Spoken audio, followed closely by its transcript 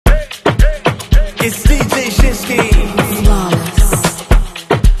It's DJ Shinski,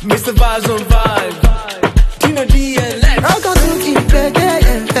 Mr. Vibes on Vibe, Tino DLX. I'm gonna keep it, yeah.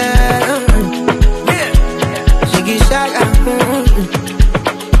 Shiggy shaka.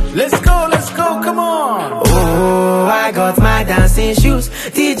 Let's go, come on. Oh, I got my dancing shoes.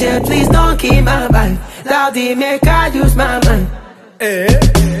 DJ, please don't keep my vibe. Loudy, make I use my mind.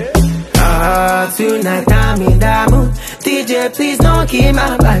 Tonight I'm in the mood. DJ, please don't keep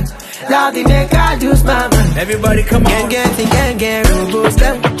my vibe. Loudy, make I use my mind. Everybody come on. Gang,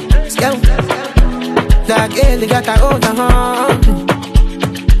 Roboske. Like gele got a hold on.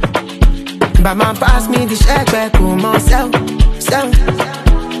 But man pass me the shekpe, come on, sell.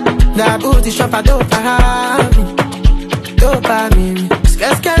 That booty shop a dopamine.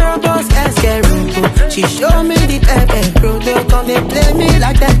 Ske robo. She show me the tete. Rodo come they play me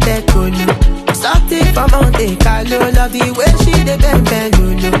like tete. Kolo. Something from Monte Carlo. Love the way she dey bend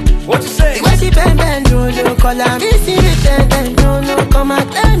Rodo. What you say? The way she bend Rodo. Call her me see the tete. No, come and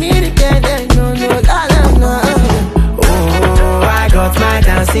tell me the tete. No, la. Oh, I got my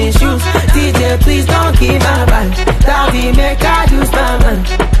dancing shoes. DJ, please don't keep my vibe. Loudy, make I use my mind.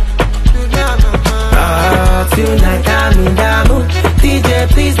 Tonight I'm in the mood. DJ,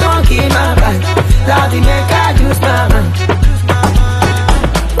 please don't keep my vibe. Loudy, make I use my mind.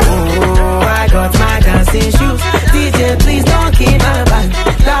 Oh, I got my dancing shoes. DJ, please don't keep my vibe.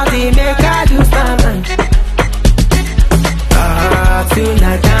 Loudy, make I use my mind.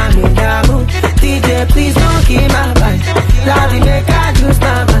 Tonight I'm in the mood. DJ, please don't keep my vibe. Loudy, make I use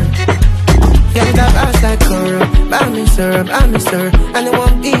my mind. Yeah, that ass like Kolo. I'm in syrup. And I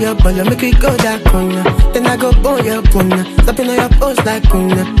won't be your baller, make it go that corner. Then I go on your corner, stopping on your post like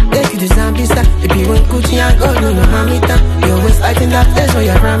corner. Take you to Zambisa, if you want Gucci, I go no mamita. You always fighting that place where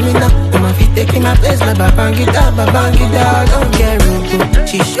you're around me now. Then my feet taking my place like babangida. Don't get robo.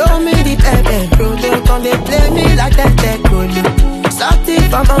 She show me the tete. Rodo come they play me like tete. Kolo. Something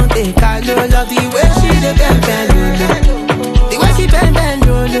from Monte Carlo. Love the way she dey bend Rodo. The way she bend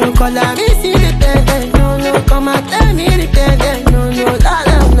Rodo. Call her me see the tete. No, come and tell me the tete. No, la.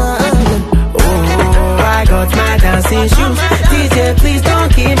 Oh, I got my dancing shoes. DJ, please don't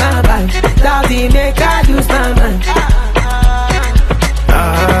keep my vibe. Loudy, make I use my mind.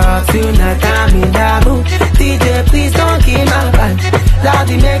 Tonight I'm in the mood. DJ, please don't keep my vibe.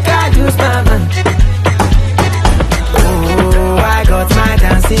 Loudy, make I use my mind. Oh, I got my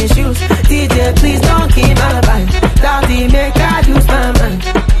dancing shoes. DJ, please don't keep my vibe. Loudy, make I use my mind.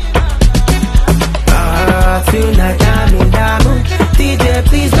 Tonight I'm in the mood. DJ,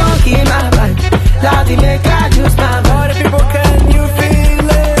 please don't keep my vibe. Loudy, make